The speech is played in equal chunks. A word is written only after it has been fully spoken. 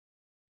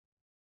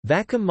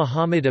Vakkom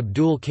Muhammad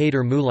Abdul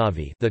Qadir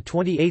Moulavi, the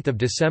 28th of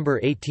December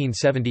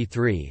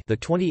 1873, the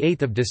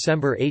 28th of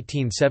December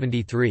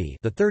 1873,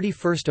 the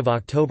 31st of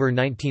October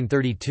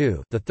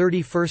 1932, the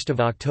 31st of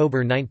October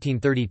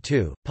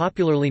 1932,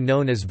 popularly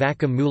known as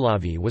Vakkom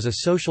Moulavi, was a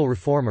social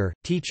reformer,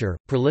 teacher,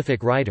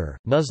 prolific writer,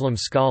 Muslim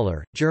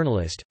scholar,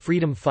 journalist,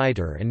 freedom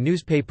fighter and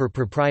newspaper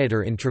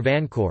proprietor in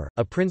Travancore,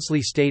 a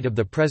princely state of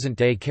the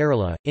present-day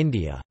Kerala,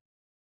 India.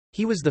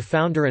 He was the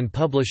founder and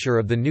publisher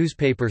of the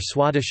newspaper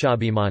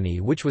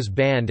Swadeshabhimani, which was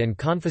banned and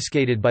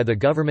confiscated by the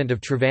government of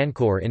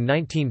Travancore in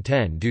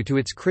 1910 due to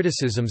its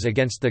criticisms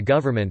against the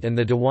government and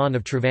the Dewan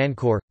of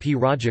Travancore, P.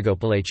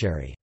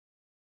 Rajagopalachari.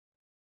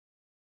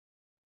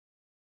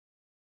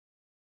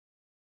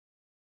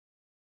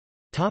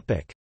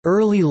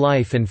 Early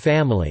life and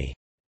family.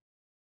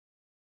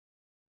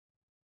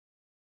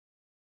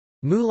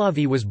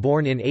 Moulavi was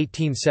born in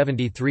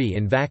 1873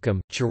 in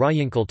Vakkom,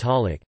 Chirayankal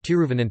Taluk,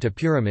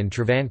 Tiruvananthapuram in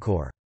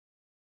Travancore.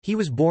 He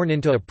was born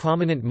into a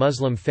prominent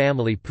Muslim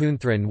family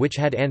Poonthran which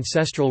had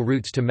ancestral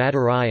roots to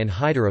Madurai and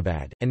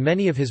Hyderabad, and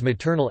many of his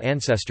maternal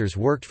ancestors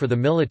worked for the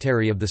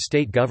military of the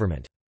state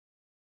government.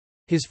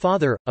 His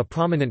father, a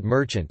prominent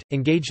merchant,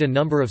 engaged a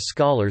number of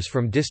scholars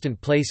from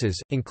distant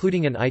places,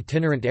 including an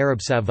itinerant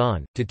Arab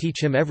savant, to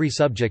teach him every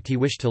subject he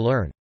wished to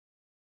learn.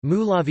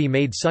 Moulavi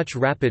made such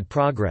rapid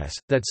progress,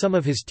 that some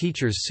of his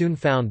teachers soon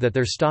found that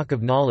their stock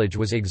of knowledge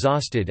was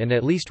exhausted and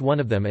at least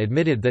one of them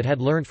admitted that had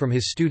learnt from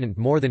his student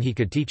more than he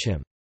could teach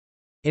him.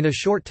 In a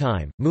short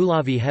time,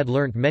 Moulavi had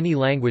learnt many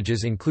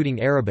languages including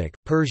Arabic,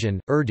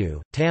 Persian,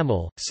 Urdu,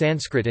 Tamil,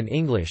 Sanskrit and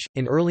English.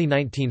 In early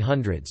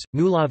 1900s,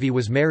 Moulavi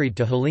was married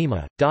to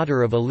Halima,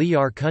 daughter of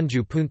Aliyar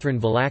Kunju Poonthran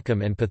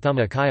Valakkam and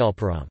Pathuma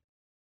Kayalpuram.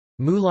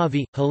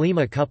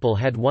 Moulavi-Halima couple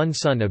had one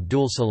son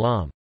Abdul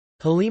Salam.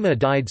 Halima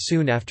died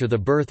soon after the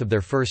birth of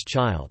their first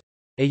child.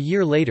 A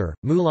year later,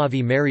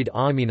 Moulavi married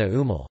Amina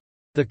Umal.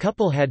 The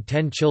couple had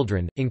 10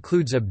 children,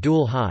 includes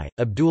Abdul Hai,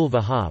 Abdul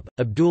Vahab,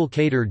 Abdul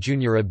Qadir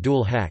Jr.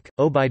 Abdul Haq,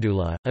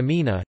 Obaidullah,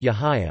 Amina,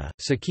 Yahya,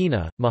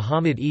 Sakina,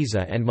 Muhammad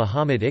Isa and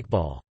Muhammad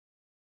Iqbal.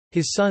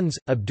 His sons,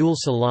 Abdul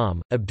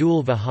Salam,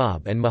 Abdul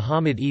Vahab and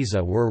Muhammad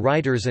Isa were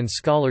writers and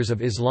scholars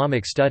of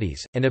Islamic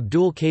studies, and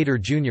Abdul Qadir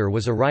Jr.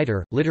 was a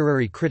writer,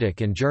 literary critic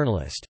and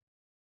journalist.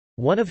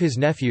 One of his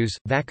nephews,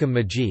 Vakkom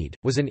Majid,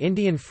 was an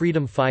Indian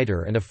freedom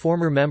fighter and a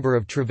former member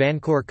of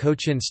Travancore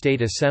Cochin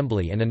State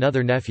Assembly, and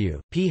another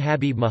nephew, P.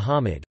 Habib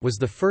Muhammad, was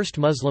the first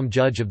Muslim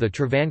judge of the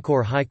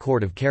Travancore High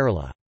Court of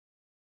Kerala.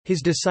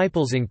 His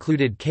disciples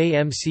included K.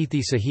 M.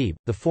 Sethi Sahib,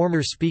 the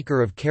former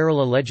Speaker of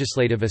Kerala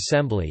Legislative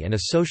Assembly and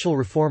a social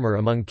reformer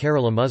among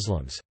Kerala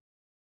Muslims.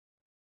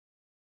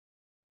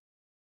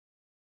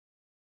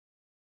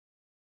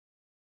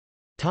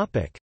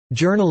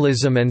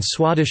 Journalism and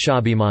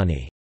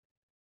Swadeshabhimani.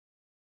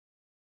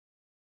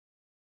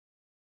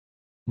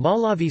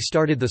 Moulavi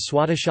started the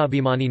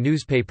Swadeshabhimani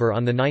newspaper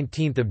on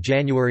 19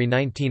 January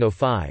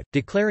 1905,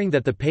 declaring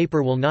that the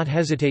paper will not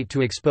hesitate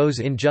to expose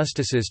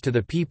injustices to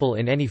the people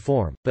in any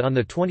form, but on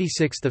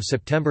 26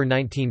 September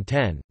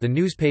 1910, the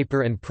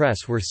newspaper and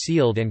press were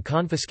sealed and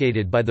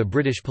confiscated by the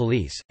British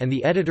police, and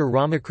the editor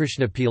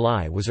Ramakrishna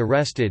Pillai was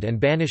arrested and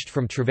banished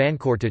from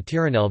Travancore to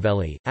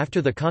Tirunelveli. After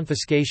the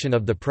confiscation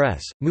of the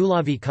press,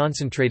 Moulavi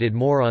concentrated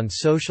more on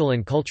social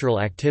and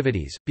cultural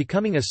activities,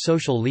 becoming a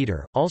social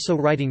leader, also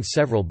writing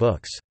several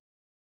books.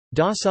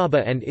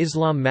 Dasaba and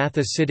Islam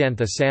Matha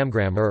Siddhantha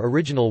Samgram are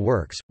original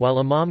works, while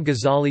Imam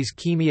Ghazali's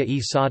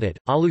Kimia-e-Sadat,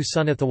 Alu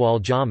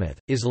Sunnathawal Jamath,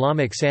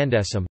 Islamic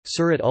Sandesam,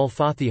 Surat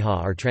ul-Fatiha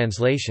are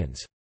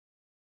translations.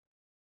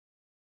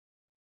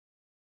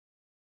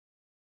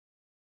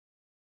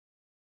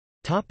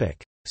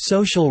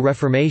 Social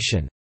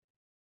Reformation.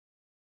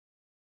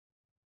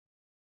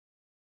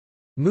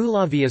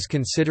 Moulavi is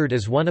considered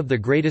as one of the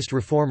greatest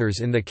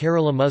reformers in the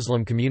Kerala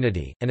Muslim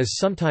community, and is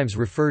sometimes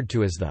referred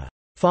to as the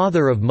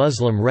father of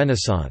Muslim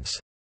Renaissance.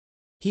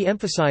 He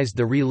emphasized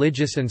the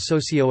religious and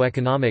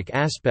socio-economic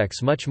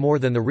aspects much more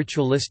than the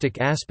ritualistic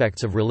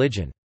aspects of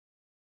religion.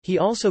 He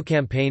also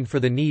campaigned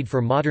for the need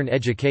for modern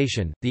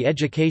education, the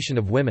education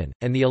of women,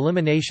 and the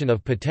elimination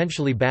of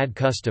potentially bad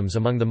customs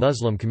among the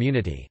Muslim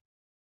community.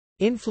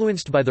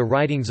 Influenced by the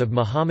writings of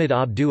Muhammad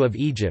Abdu of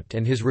Egypt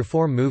and his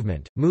reform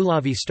movement,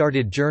 Moulavi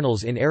started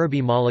journals in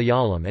Arabi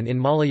Malayalam and in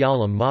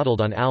Malayalam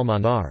modelled on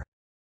Al-Manar.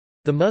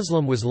 The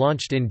Muslim was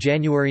launched in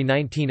January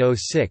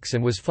 1906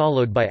 and was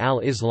followed by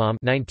Al-Islam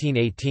and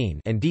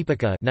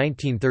Deepika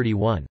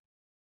 1931.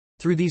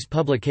 Through these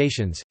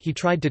publications, he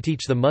tried to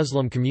teach the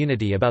Muslim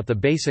community about the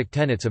basic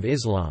tenets of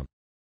Islam.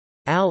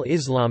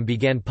 Al-Islam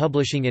began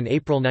publishing in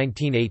April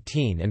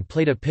 1918 and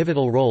played a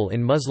pivotal role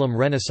in Muslim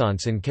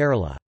Renaissance in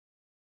Kerala.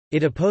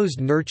 It opposed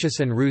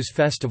Nurchis and Rus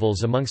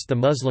festivals amongst the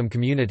Muslim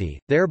community,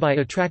 thereby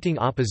attracting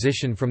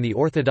opposition from the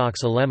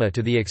Orthodox ulema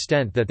to the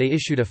extent that they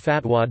issued a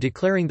fatwa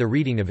declaring the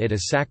reading of it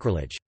as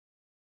sacrilege.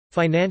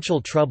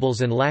 Financial troubles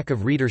and lack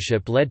of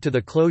readership led to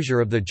the closure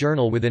of the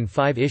journal within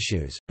 5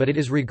 issues, but it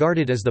is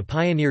regarded as the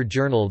pioneer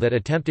journal that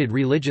attempted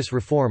religious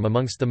reform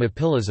amongst the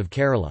Mapillas of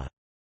Kerala.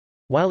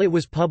 While it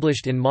was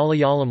published in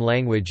Malayalam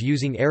language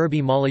using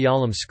Arabic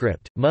Malayalam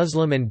script,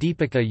 Muslim and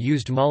Deepika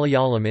used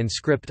Malayalam in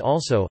script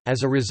also.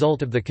 As a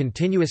result of the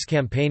continuous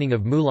campaigning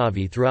of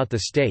Moulavi throughout the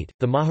state,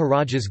 the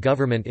Maharaja's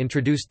government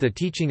introduced the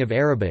teaching of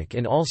Arabic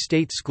in all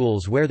state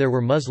schools where there were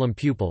Muslim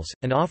pupils,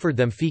 and offered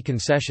them fee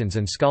concessions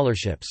and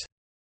scholarships.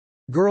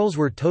 Girls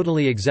were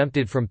totally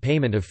exempted from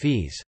payment of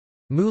fees.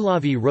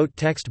 Moulavi wrote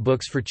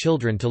textbooks for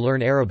children to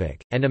learn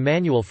Arabic, and a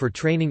manual for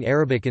training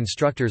Arabic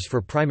instructors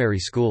for primary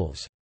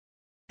schools.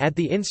 At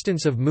the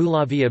instance of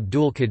Moulavi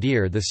Abdul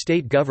Qadir, the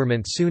state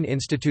government soon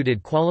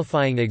instituted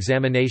qualifying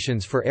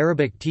examinations for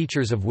Arabic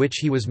teachers, of which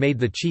he was made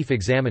the chief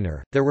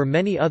examiner. There were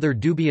many other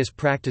dubious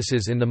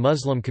practices in the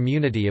Muslim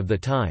community of the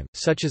time,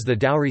 such as the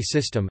dowry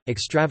system,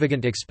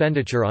 extravagant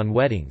expenditure on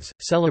weddings,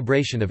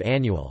 celebration of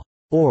annual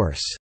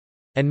Urs,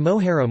 and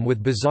Moharram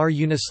with bizarre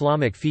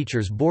un-Islamic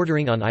features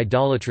bordering on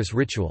idolatrous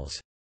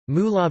rituals.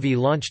 Moulavi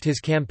launched his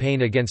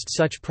campaign against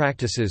such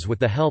practices with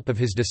the help of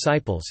his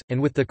disciples, and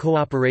with the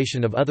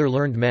cooperation of other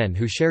learned men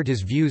who shared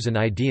his views and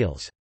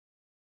ideals.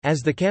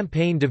 As the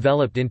campaign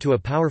developed into a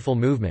powerful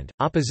movement,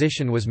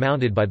 opposition was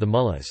mounted by the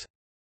mullahs.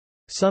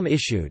 Some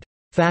issued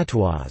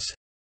fatwas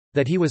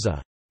that he was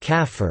a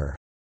kafir.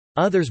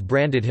 Others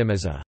branded him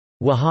as a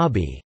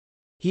Wahhabi.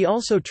 He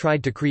also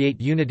tried to create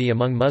unity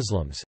among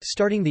Muslims,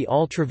 starting the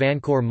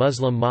All-Travancore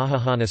Muslim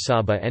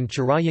Mahahanasabha and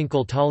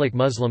Chirayankal Taluk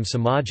Muslim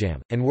Samajam,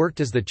 and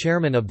worked as the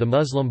chairman of the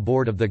Muslim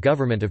board of the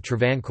government of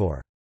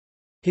Travancore.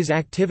 His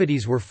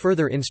activities were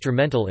further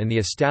instrumental in the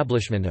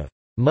establishment of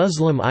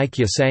Muslim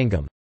Aikya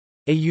Sangam,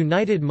 a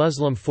united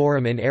Muslim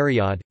forum in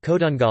Ariad,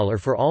 Kodungalar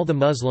for all the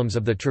Muslims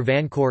of the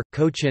Travancore,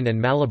 Cochin and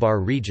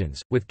Malabar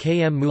regions, with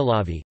Km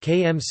Moulavi,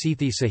 Km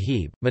Sethi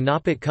Sahib,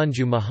 Manapat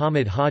Kunju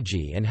Muhammad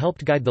Haji, and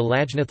helped guide the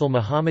Lajnathal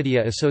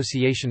Muhammadiyya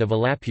Association of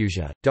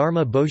Alappuzha,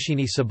 Dharma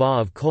Boshini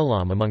Sabha of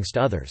Kolam amongst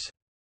others.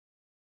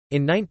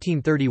 In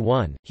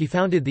 1931, he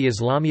founded the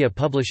Islamia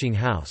Publishing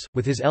House,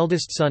 with his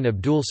eldest son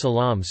Abdul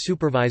Salam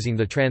supervising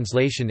the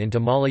translation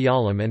into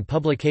Malayalam and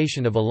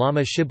publication of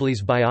Allama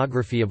Shibli's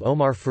biography of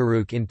Omar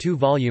Farooq in 2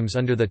 volumes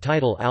under the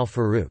title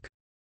Al-Farooq.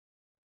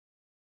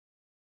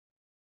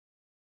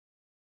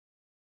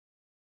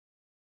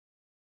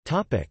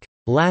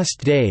 Last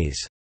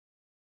days.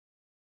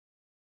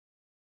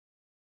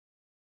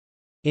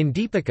 In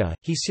Deepika,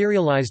 he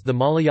serialized the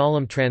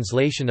Malayalam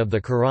translation of the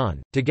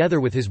Quran,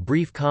 together with his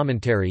brief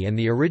commentary and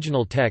the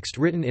original text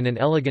written in an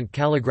elegant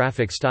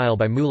calligraphic style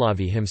by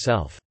Moulavi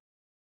himself.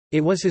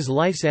 It was his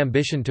life's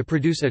ambition to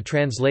produce a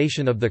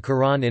translation of the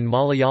Quran in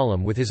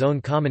Malayalam with his own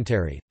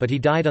commentary, but he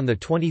died on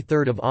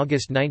 23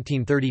 August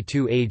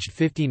 1932 aged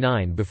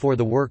 59 before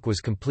the work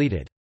was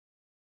completed.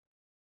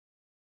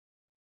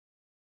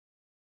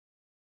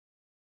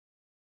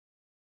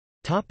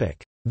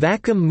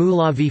 Vakkom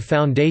Moulavi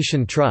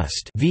Foundation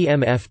Trust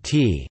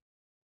 (VMFT).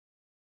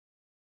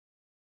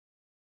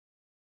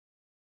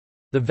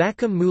 The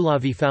Vakkom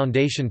Moulavi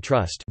Foundation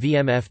Trust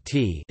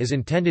 (VMFT) is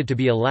intended to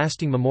be a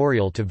lasting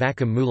memorial to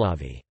Vakkom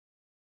Moulavi.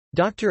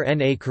 Dr.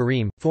 N. A.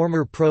 Karim,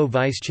 former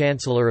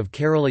Pro-Vice-Chancellor of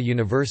Kerala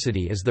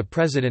University, is the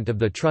president of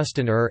the trust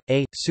and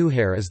A.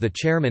 Suhair is the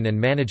chairman and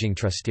managing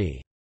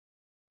trustee.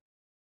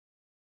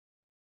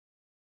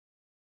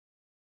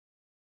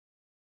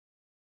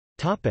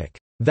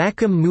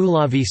 Vakkom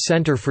Moulavi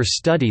Center for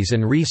Studies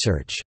and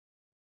Research.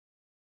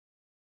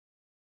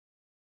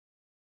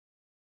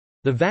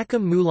 The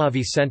Vakkom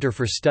Moulavi Center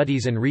for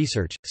Studies and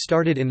Research,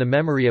 started in the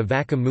memory of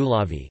Vakkom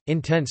Moulavi,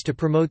 intends to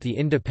promote the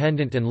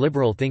independent and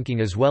liberal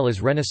thinking as well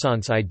as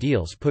Renaissance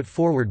ideals put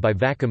forward by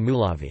Vakkom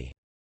Moulavi.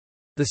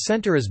 The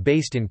center is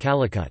based in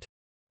Calicut.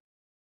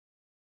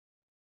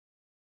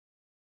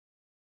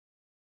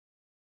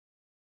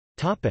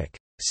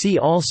 See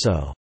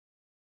also: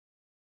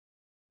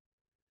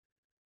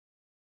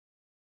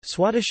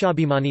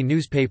 Swadeshabhimani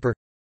newspaper,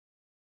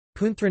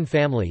 Punthran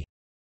family,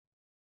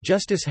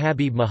 Justice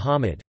Habib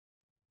Muhammad,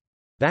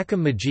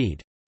 Vakkom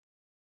Majid,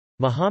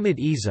 Muhammad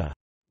Isa,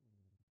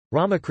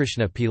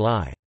 Ramakrishna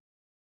Pillai.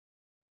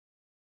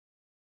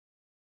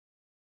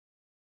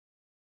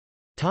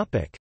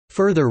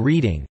 Further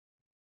reading: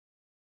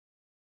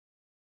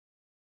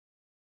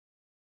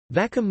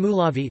 Vakkom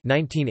Moulavi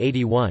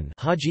 1981,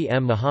 Haji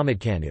M. Muhammad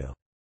Kanu.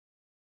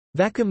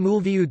 Vakkom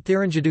Moulaviud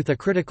Thiranjadutha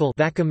Critical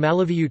Vakkom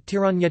Malaviyud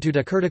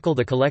Tiranyetuda Critical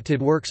The Collected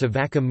Works of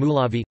Vakkom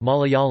Moulavi,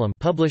 Malayalam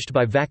published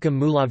by Vakkom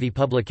Moulavi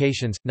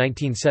Publications,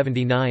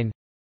 1979.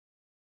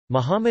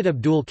 Muhammad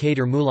Abdul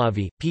Qadir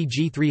Moulavi,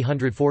 pg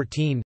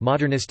 314,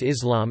 Modernist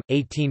Islam,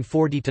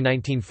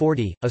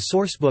 1840–1940, a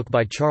sourcebook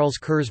by Charles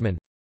Kurzman.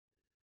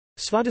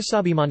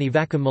 Swadeshabhimani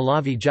Vakkom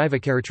Moulavi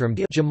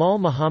Jivacharitram Jamal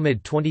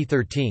Muhammad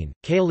 2013,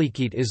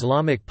 Kalikit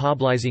Islamic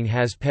Publishing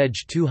has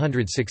page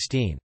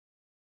 216.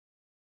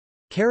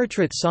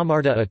 Charitrat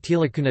Samarda a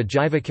Tilakuna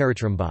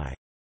Jivacharitram by